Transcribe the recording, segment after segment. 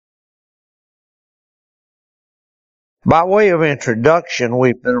By way of introduction,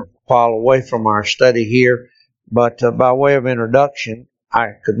 we've been a while away from our study here, but by way of introduction, I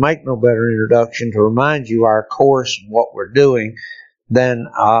could make no better introduction to remind you our course and what we're doing than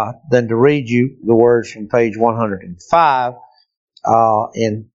to read you the words from page 105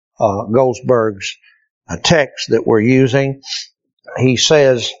 in Goldsberg's text that we're using. He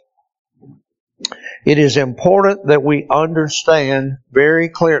says, "It is important that we understand very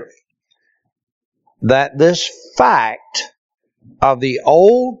clearly that this fact of the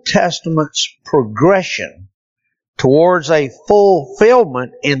Old Testament's progression towards a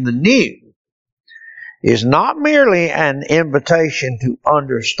fulfillment in the New is not merely an invitation to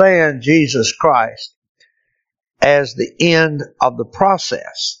understand Jesus Christ as the end of the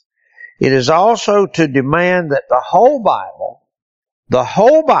process. It is also to demand that the whole Bible,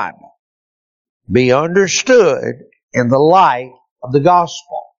 be understood in the light of the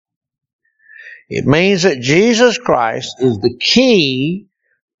gospel. It means that Jesus Christ is the key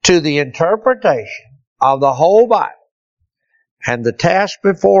to the interpretation of the whole Bible. And the task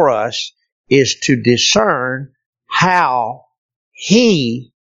before us is to discern how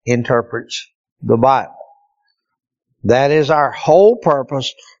He interprets the Bible." That is our whole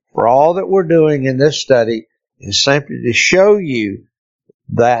purpose for all that we're doing in this study, is simply to show you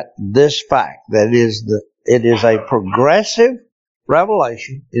that this fact, that it is a progressive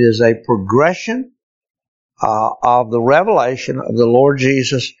revelation. It is a progression of the revelation of the Lord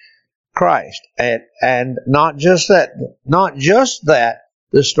Jesus Christ. And not just that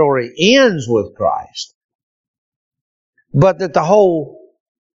the story ends with Christ, but that the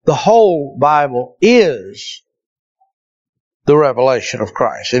whole Bible is the revelation of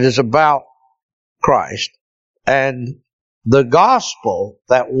Christ. It is about Christ. And the gospel,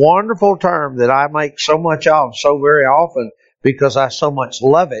 that wonderful term that I make so much of so very often because I so much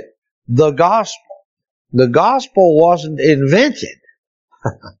love it, the gospel. The gospel wasn't invented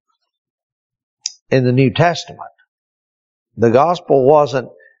in the New Testament. The gospel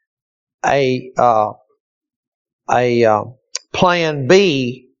wasn't a plan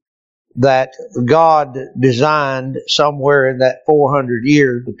B that God designed somewhere in that 400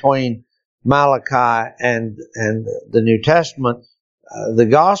 years between Malachi and the New Testament. The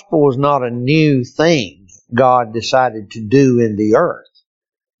gospel was not a new thing God decided to do in the earth.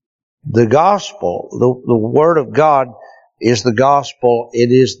 The gospel, the Word of God, is the gospel.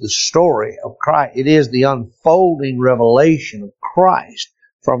 It is the story of Christ. It is the unfolding revelation of Christ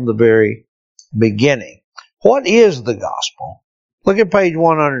from the very beginning. What is the gospel? Look at page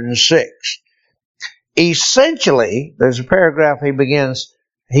 106. Essentially, there's a paragraph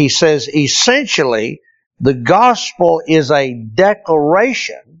he says, essentially, the gospel is a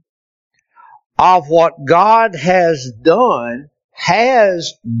declaration of what God has done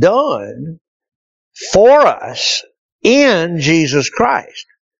for us in Jesus Christ,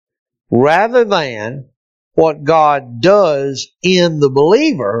 rather than what God does in the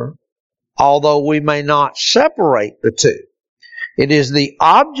believer, although we may not separate the two. It is the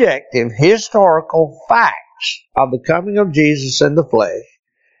objective historical facts of the coming of Jesus in the flesh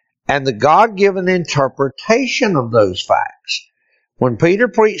and the God-given interpretation of those facts. When Peter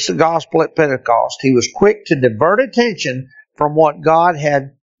preached the gospel at Pentecost, he was quick to divert attention from what God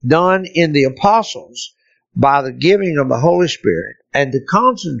had done in the apostles by the giving of the Holy Spirit and to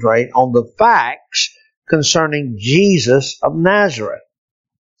concentrate on the facts concerning Jesus of Nazareth.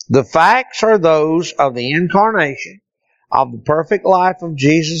 The facts are those of the incarnation, of the perfect life of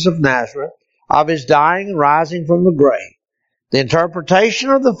Jesus of Nazareth, of His dying and rising from the grave. The interpretation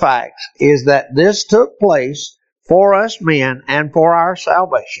of the facts is that this took place for us men and for our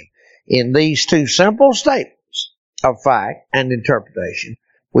salvation. In these two simple statements of fact and interpretation,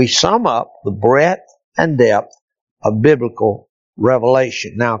 we sum up the breadth and depth of biblical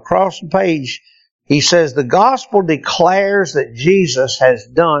revelation. Now, across the page, he says the gospel declares that Jesus has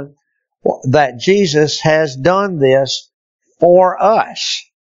done this for us.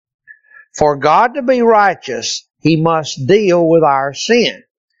 For God to be righteous, He must deal with our sin.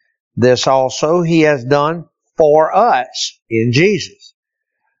 This also He has done for us in Jesus.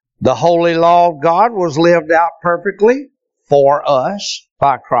 The holy law of God was lived out perfectly for us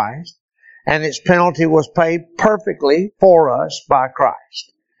by Christ, and its penalty was paid perfectly for us by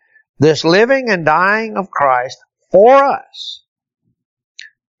Christ. This living and dying of Christ for us,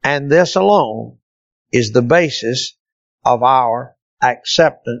 and this alone, is the basis of our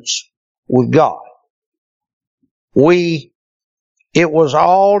acceptance with God. It was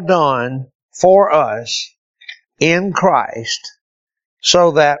all done for us in Christ,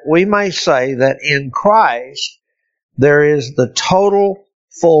 so that we may say that in Christ there is the total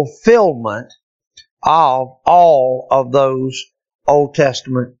fulfillment of all of those Old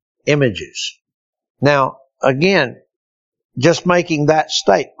Testament images. Now, again, just making that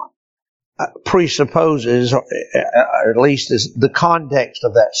statement presupposes, or at least is the context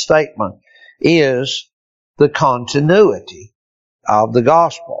of that statement, is the continuity of the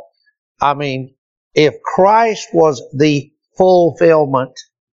gospel. I mean, if Christ was the fulfillment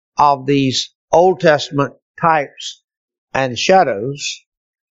of these Old Testament types and shadows,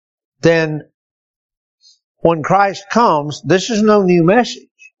 then when Christ comes, this is no new message.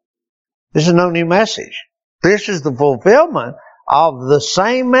 This is no new message. This is the fulfillment of the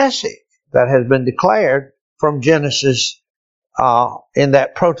same message that has been declared from Genesis, in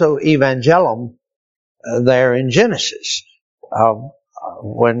that proto-evangelium there in Genesis,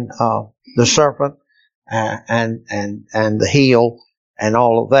 when the serpent and the heel and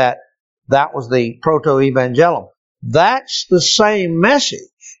all of that, that was the proto-evangelium. That's the same message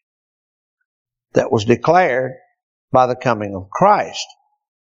that was declared by the coming of Christ.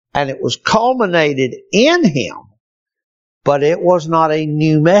 And it was culminated in Him, but it was not a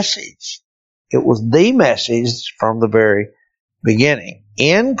new message. It was the message from the very beginning.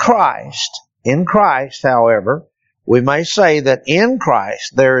 In Christ, however, we may say that in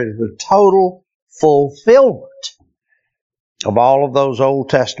Christ there is the total fulfillment of all of those Old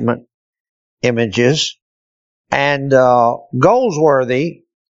Testament images. And Goldsworthy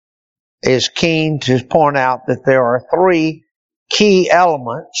is keen to point out that there are three key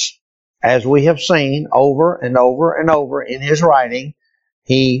elements, as we have seen over and over and over in his writing.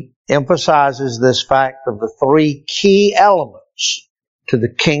 He emphasizes this fact of the three key elements to the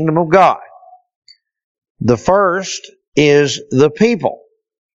kingdom of God. The first is the people.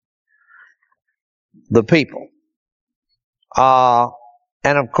 The people.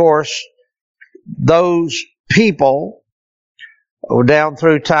 And of course, those people down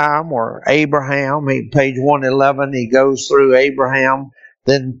through time were Abraham. Page 111, he goes through Abraham.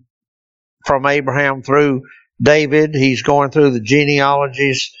 Then from Abraham through David, he's going through the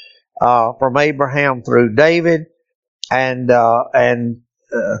genealogies from Abraham through David. And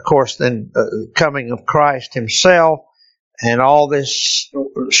of course, then coming of Christ himself, and all this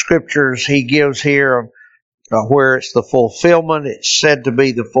scriptures he gives here where it's the fulfillment. It's said to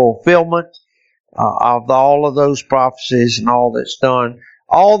be the fulfillment of all of those prophecies and all that's done.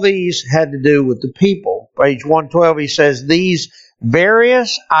 All these had to do with the people. Page 112, he says, these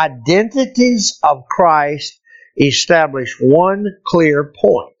various identities of Christ establish one clear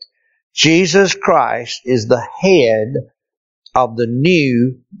point. Jesus Christ is the head of the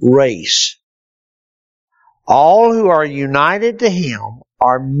new race. All who are united to Him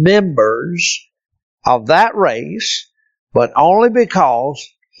are members of that race, but only because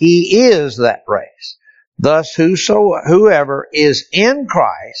He is that race. Thus, whoever is in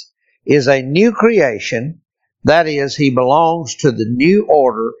Christ is a new creation. That is, he belongs to the new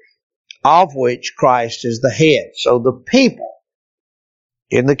order of which Christ is the head. So the people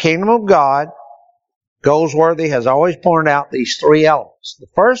in the kingdom of God, Goldsworthy has always pointed out these three elements. The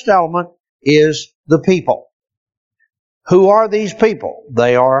first element is the people. Who are these people?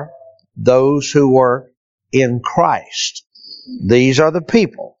 They are those who were in Christ. These are the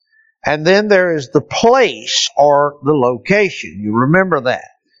people. And then there is the place or the location. You remember that.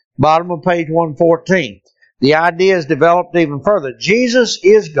 Bottom of page 114. The idea is developed even further. Jesus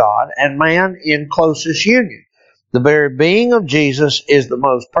is God and man in closest union. The very being of Jesus is the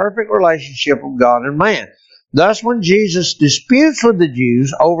most perfect relationship of God and man. Thus, when Jesus disputes with the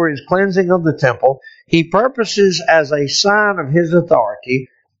Jews over His cleansing of the temple, He proposes as a sign of His authority,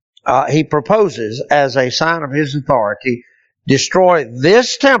 destroy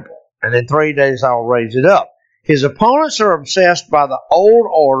this temple, and in 3 days I'll raise it up. His opponents are obsessed by the old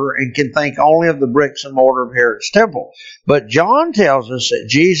order and can think only of the bricks and mortar of Herod's temple. But John tells us that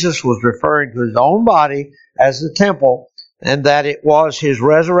Jesus was referring to His own body as the temple, and that it was His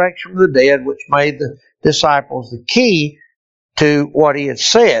resurrection from the dead which made the disciples the key to what He had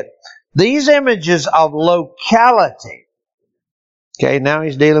said. These images of locality, okay, now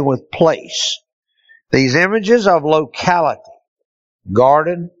he's dealing with place. These images of locality,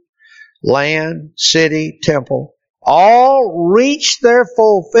 garden, land, city, temple, all reach their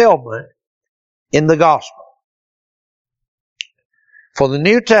fulfillment in the gospel. For the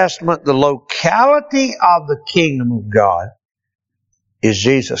New Testament, the locality of the kingdom of God is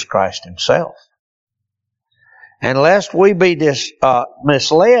Jesus Christ Himself. And lest we be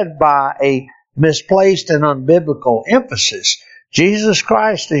misled by a misplaced and unbiblical emphasis, Jesus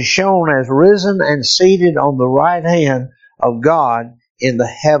Christ is shown as risen and seated on the right hand of God in the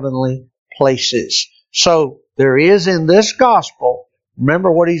heavenly places. So there is in this gospel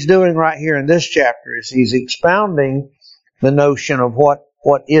remember what he's doing right here in this chapter is he's expounding the notion of what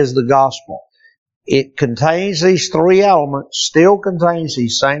is the gospel. It contains these three elements, still contains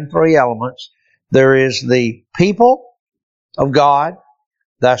these same three elements. There is the people of God,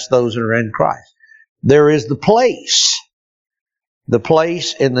 that's those that are in Christ. There is the place. The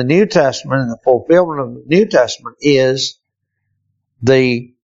place in the New Testament, and the fulfillment of the New Testament is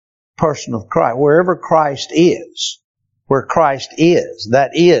the person of Christ. Wherever Christ is, where Christ is,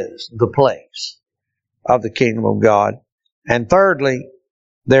 that is the place of the kingdom of God. And thirdly,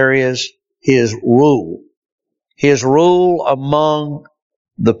 there is His rule. His rule among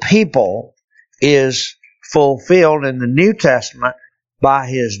the people is fulfilled in the New Testament by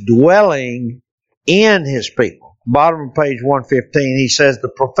His dwelling in His people. Bottom of page 115, he says, the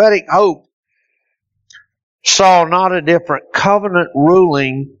prophetic hope saw not a different covenant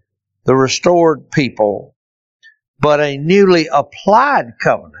ruling the restored people, but a newly applied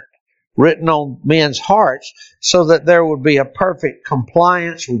covenant written on men's hearts so that there would be a perfect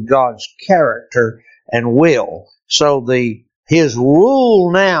compliance with God's character and will. So His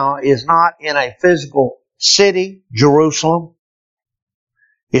rule now is not in a physical city, Jerusalem.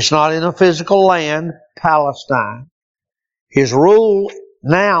 It's not in a physical land, Palestine. His rule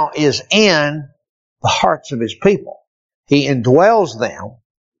now is in the hearts of His people. He indwells them,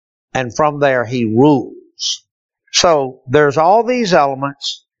 and from there He rules. So there's all these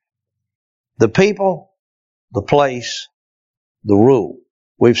elements: the people, the place, the rule.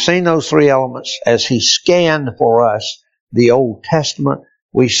 We've seen those three elements as He scanned for us the Old Testament.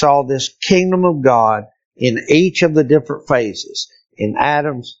 We saw this kingdom of God in each of the different phases. In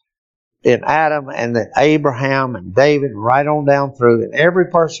Adam and then Abraham and David, right on down through. And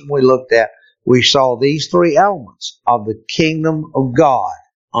every person we looked at, we saw these three elements of the kingdom of God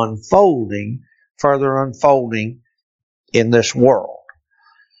further unfolding in this world.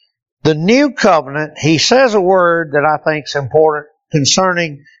 The new covenant, he says a word that I think is important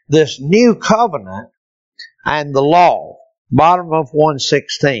concerning this new covenant and the law. Bottom of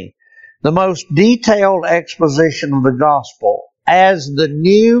 116. The most detailed exposition of the gospel as the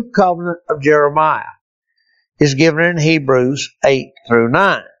new covenant of Jeremiah is given in Hebrews 8 through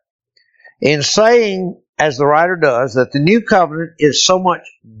 9. In saying, as the writer does, that the new covenant is so much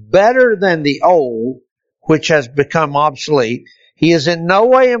better than the old, which has become obsolete, he is in no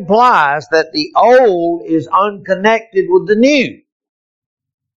way implies that the old is unconnected with the new.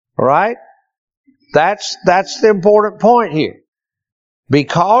 Right? That's the important point here.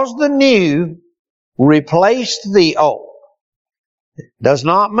 Because the new replaced the old, does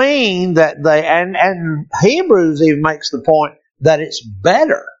not mean that and Hebrews even makes the point that it's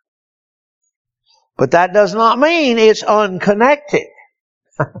better. But that does not mean it's unconnected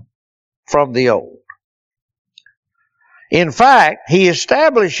from the old. In fact, he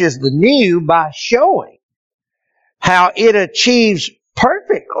establishes the new by showing how it achieves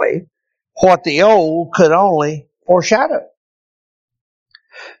perfectly what the old could only foreshadow.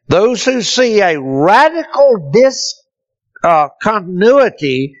 Those who see a radical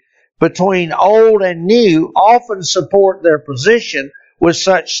continuity between old and new often support their position with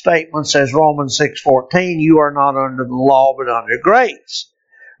such statements as Romans 6:14, you are not under the law but under grace.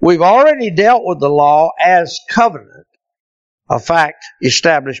 We've already dealt with the law as covenant, a fact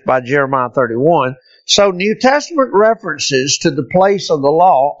established by Jeremiah 31, so New Testament references to the place of the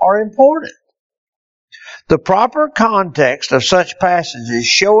law are important. The proper context of such passages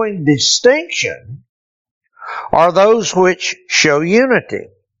showing distinction are those which show unity.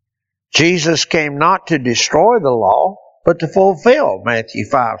 Jesus came not to destroy the law, but to fulfill, Matthew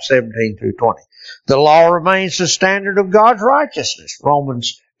 5:17 through 20. The law remains the standard of God's righteousness,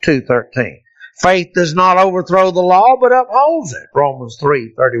 Romans 2:13. Faith does not overthrow the law, but upholds it, Romans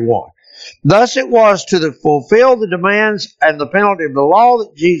 3:31. Thus it was to fulfill the demands and the penalty of the law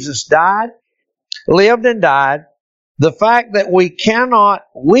that Jesus lived and died. The fact that we cannot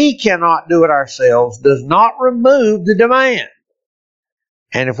do it ourselves does not remove the demand.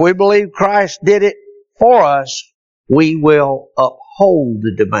 And if we believe Christ did it for us, we will uphold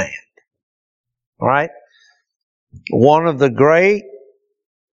the demand. All right? One of the great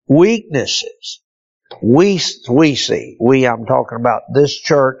weaknesses we see, I'm talking about this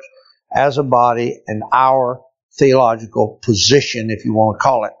church as a body and our theological position, if you want to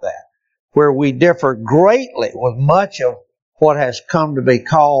call it that, where we differ greatly with much of what has come to be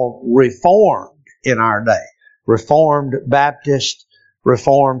called Reformed in our day, Reformed Baptist,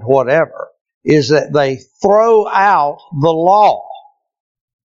 Reformed whatever, is that they throw out the law.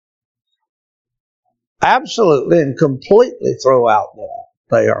 Absolutely and completely throw out the law.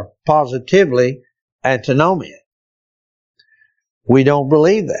 They are positively antinomian. We don't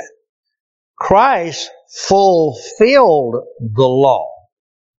believe that. Christ fulfilled the law.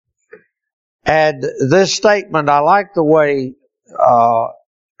 And this statement, I like the way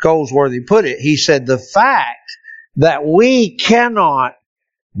Goldsworthy put it. He said, the fact that we cannot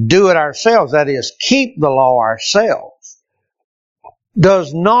do it ourselves, that is, keep the law ourselves,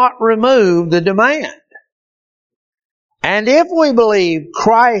 does not remove the demand. And if we believe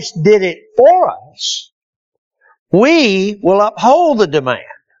Christ did it for us, we will uphold the demand.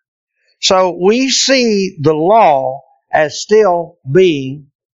 So we see the law as still being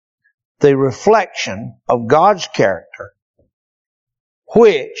the reflection of God's character,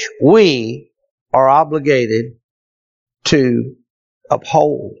 which we are obligated to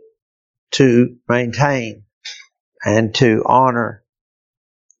uphold, to maintain, and to honor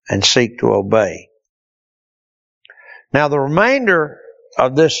and seek to obey. Now the remainder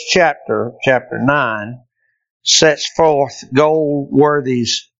of this chapter, chapter 9, sets forth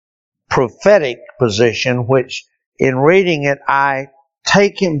Goldsworthy's prophetic position, which in reading it I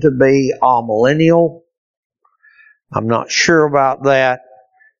take him to be amillennial. I'm not sure about that,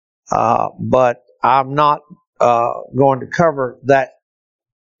 but I'm not going to cover that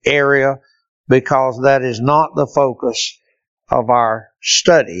area because that is not the focus of our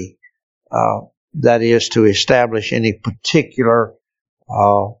study. That is to establish any particular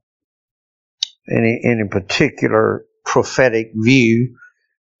prophetic view,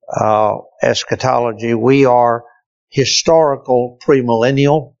 eschatology. We are historical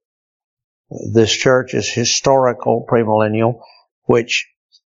premillennial. This church is historical premillennial, which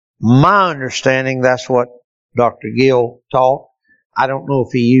my understanding, that's what Dr. Gill taught. I don't know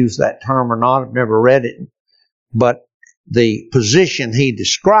if he used that term or not. I've never read it. But the position he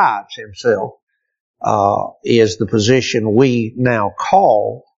describes himself is the position we now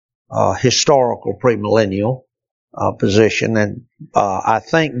call historical premillennial position. And I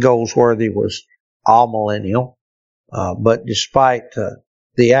think Goldsworthy was amillennial. But despite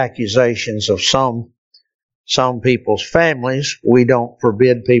the accusations of some people's families, we don't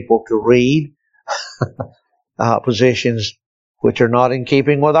forbid people to read positions which are not in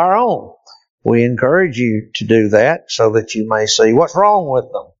keeping with our own. We encourage you to do that so that you may see what's wrong with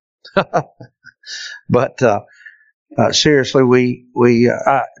them. But seriously,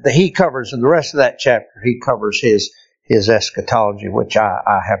 he covers in the rest of that chapter. He covers his eschatology, which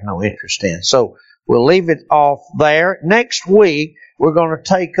I have no interest in. So we'll leave it off there. Next week we're going to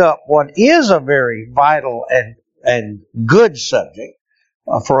take up what is a very vital and good subject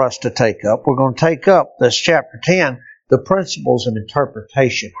for us to take up. We're going to take up this chapter 10, the principles of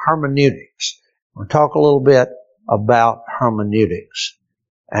interpretation, hermeneutics. We'll talk a little bit about hermeneutics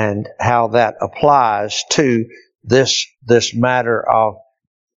and how that applies to this matter of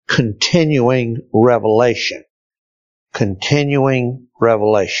continuing revelation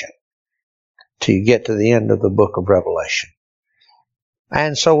till you get to the end of the book of Revelation.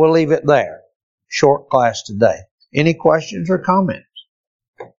 And so we'll leave it there. Short class today. Any questions or comments?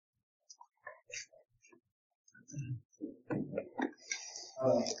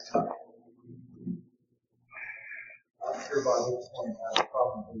 I'm sure by this point I've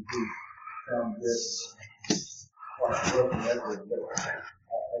probably found this quite broken record, but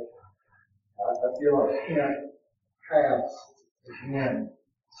I feel I can't pass again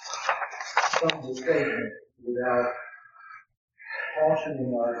some of the statements without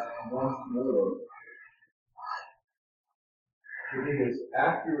cautioning us once more to be as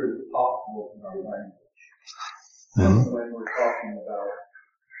accurate as possible in our language. Mm-hmm. When we're talking about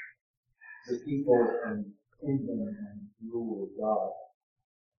the people and kingdom and rule of God.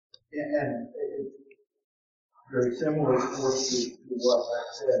 And it's very similar, of course, to what I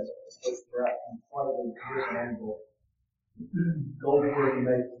said, but perhaps from slightly different angle. Goldsworthy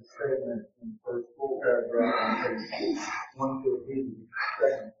makes a statement in the first full paragraph on page 115,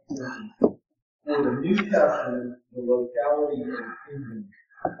 second sentence. For the New Testament, the locality of the kingdom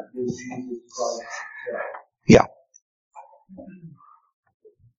is Jesus Christ himself. Yeah.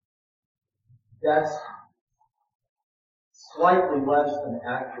 That's slightly less than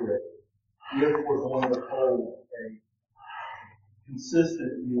accurate if we're going to hold a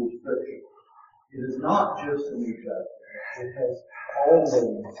consistent view of Scripture. It is not just the New Testament. It has always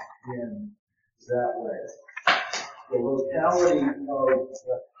been that way. The locality of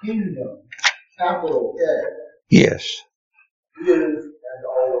the kingdom, capital K, yes, is and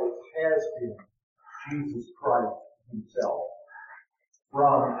always has been Jesus Christ himself.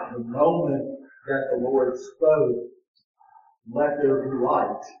 From the moment that the Lord spoke, let there be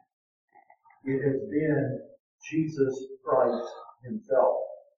light, it has been Jesus Christ himself,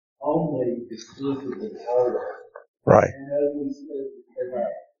 only exclusively always. Right. And as I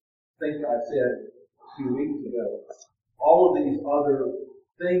think I said a few weeks ago, all of these other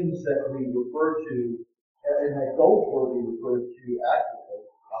things that we refer to, and that Goldsworthy referred to accurately,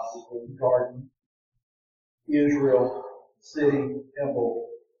 obviously, garden, Israel, city, temple,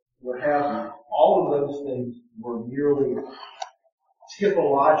 what have you, all of those things were merely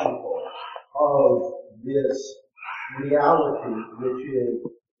typological of this reality, which is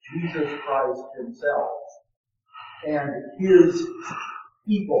Jesus Christ himself and his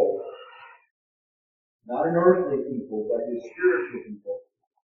people, not an earthly people, but his spiritual people,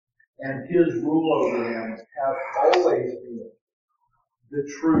 and his rule over them have always been the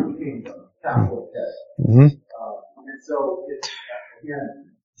true kingdom, capital K. Mm-hmm. And so, again,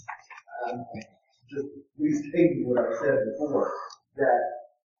 just restating what I said before, that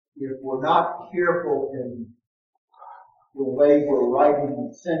if we're not careful in the way we're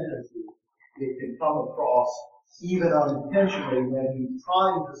writing sentences, it can come across, even unintentionally, when he's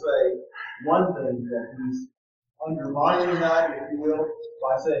trying to say one thing, that he's undermining that, if you will,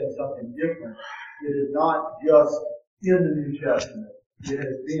 by saying something different. It is not just in the New Testament. It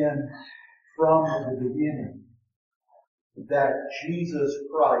has been from the beginning that Jesus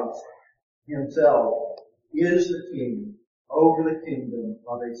Christ himself is the king over the kingdom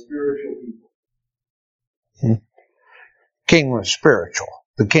of a spiritual people. Kingdom is spiritual.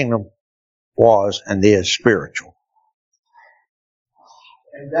 The kingdom was and is spiritual.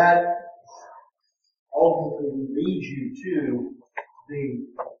 And that ultimately leads you to the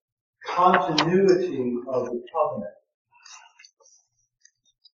continuity of the covenant.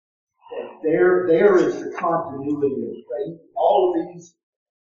 There is the continuity of faith. All of these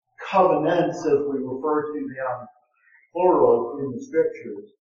covenants, as we refer to them plural in the scriptures,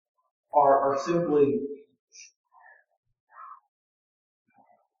 are simply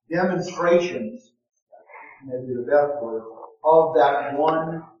demonstrations, maybe the best word, of that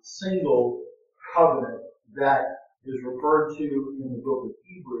one single covenant that is referred to in the book of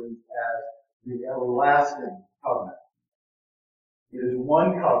Hebrews as the everlasting covenant. It is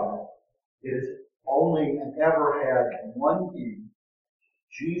one covenant. It is only and ever had one king,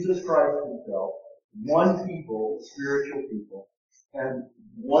 Jesus Christ himself, one people, spiritual people, and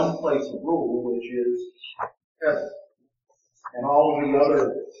one place of rule, which is heaven. And all of the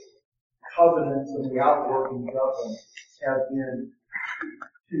other covenants and the outworkings of them have been,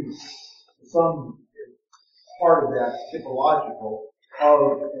 to some part of that, typological,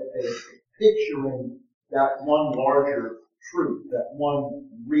 of picturing that one larger truth, that one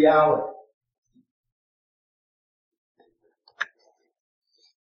reality.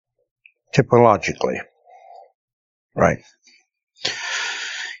 Typologically. Right.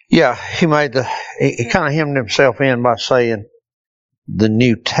 Yeah, he kind of hemmed himself in by saying the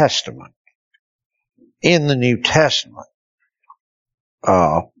New Testament. In the New Testament,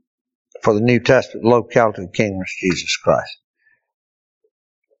 for the New Testament, locality of the kingdom is Jesus Christ.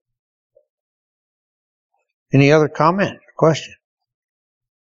 Any other comment or question?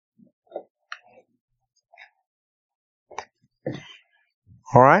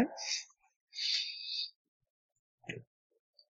 All right.